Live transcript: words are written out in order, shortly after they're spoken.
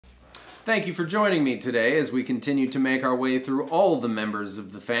Thank you for joining me today as we continue to make our way through all the members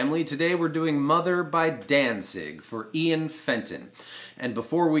of the family. Today we're doing Mother by Danzig for Ian Fenton. And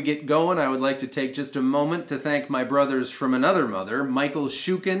before we get going, I would like to take just a moment to thank my brothers from another mother, Michael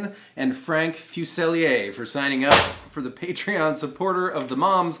Schuken and Frank Fuselier, for signing up for the Patreon supporter of the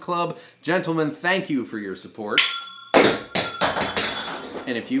Moms Club. Gentlemen, thank you for your support.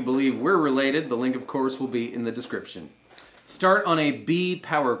 And if you believe we're related, the link, of course, will be in the description. Start on a B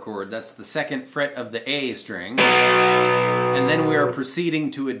power chord, that's the second fret of the A string. And then we are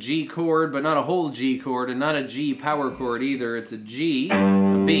proceeding to a G chord, but not a whole G chord, and not a G power chord either. It's a G,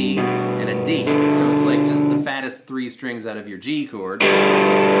 a B, and a D. So it's like just the fattest three strings out of your G chord.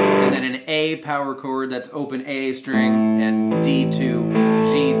 And then an A power chord, that's open A string, and D2,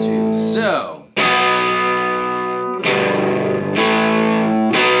 G2. So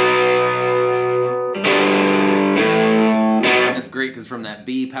great because from that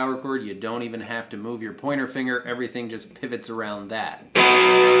B power chord you don't even have to move your pointer finger, everything just pivots around that.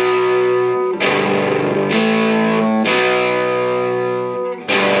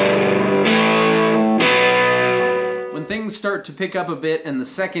 When things start to pick up a bit and the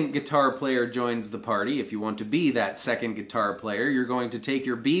second guitar player joins the party, if you want to be that second guitar player, you're going to take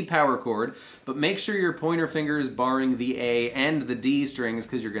your B power chord, but make sure your pointer finger is barring the A and the D strings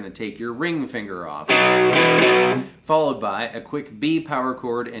because you're going to take your ring finger off. Followed by a quick B power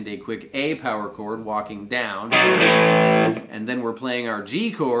chord and a quick A power chord walking down. And then we're playing our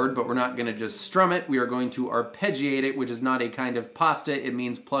G chord, but we're not going to just strum it, we are going to arpeggiate it, which is not a kind of pasta, it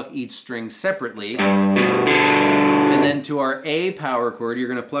means pluck each string separately. And then to our A power chord, you're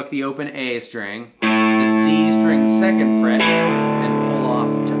going to pluck the open A string, the D string second fret, and pull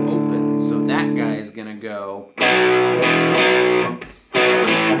off to open. So that guy is going to go.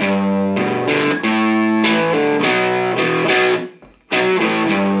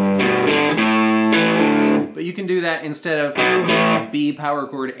 But you can do that instead of B power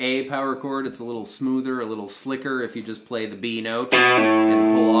chord, A power chord. It's a little smoother, a little slicker if you just play the B note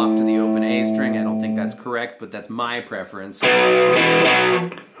and pull off to the open A string. I don't think that's correct, but that's my preference. But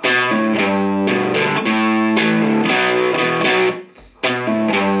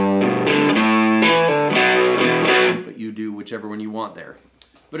you do whichever one you want there.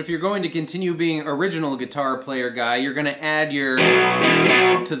 But if you're going to continue being original guitar player guy, you're going to add your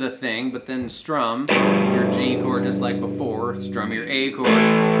to the thing, but then strum your G chord just like before, strum your A chord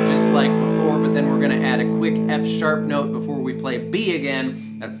just like before, but then we're going to add a quick F sharp note before we play B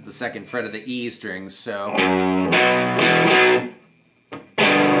again. That's the second fret of the E strings, so.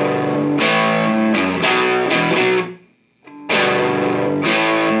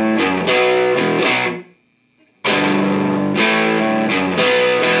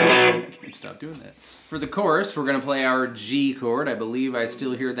 Stop doing that. For the chorus, we're going to play our G chord. I believe I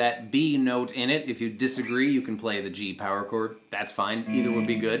still hear that B note in it. If you disagree, you can play the G power chord. That's fine. Either would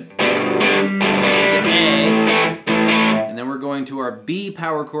be good. To A. And then we're going to our B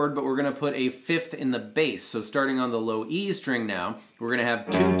power chord, but we're going to put a fifth in the bass. So starting on the low E string now, we're going to have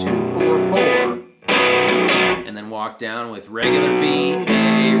 2, 2, 4, 4. And then walk down with regular B,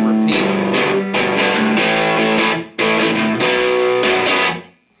 A, repeat.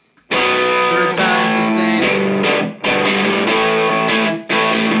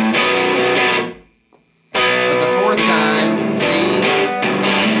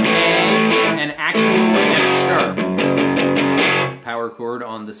 Chord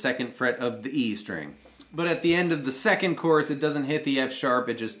on the second fret of the E string. But at the end of the second chorus, it doesn't hit the F sharp,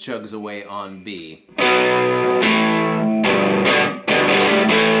 it just chugs away on B.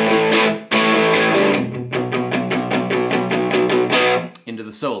 Into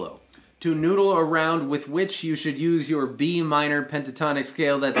the solo. To noodle around with which you should use your B minor pentatonic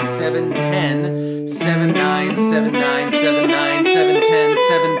scale, that's 7-10, 7-9, 7-9, 7-9, 7-10,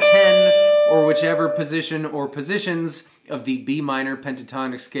 7-10, or whichever position or positions of the B minor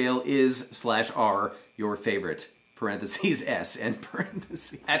pentatonic scale is /R your favorite, parentheses S and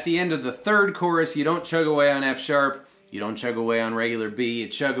parentheses. At the end of the third chorus, you don't chug away on F sharp, you don't chug away on regular B, you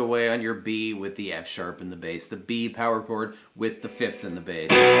chug away on your B with the F sharp in the bass, the B power chord with the fifth in the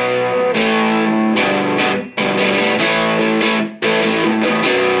bass.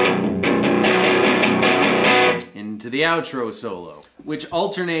 Into the outro solo, which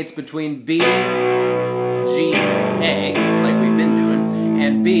alternates between B, G, A, like we've been doing,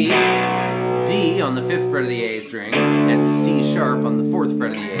 and B, D on the 5th fret of the A string, and C sharp on the 4th fret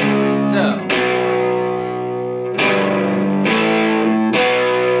of the A string. So,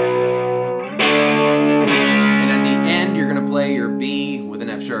 and at the end, you're going to play your B with an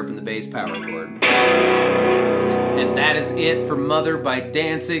F sharp in the bass power chord. And that is it. it for Mother by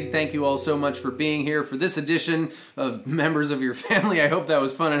Danzig. Thank you all so much for being here for this edition of Members of Your Family. I hope that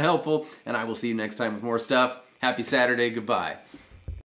was fun and helpful, and I will see you next time with more stuff. Happy Saturday. Goodbye.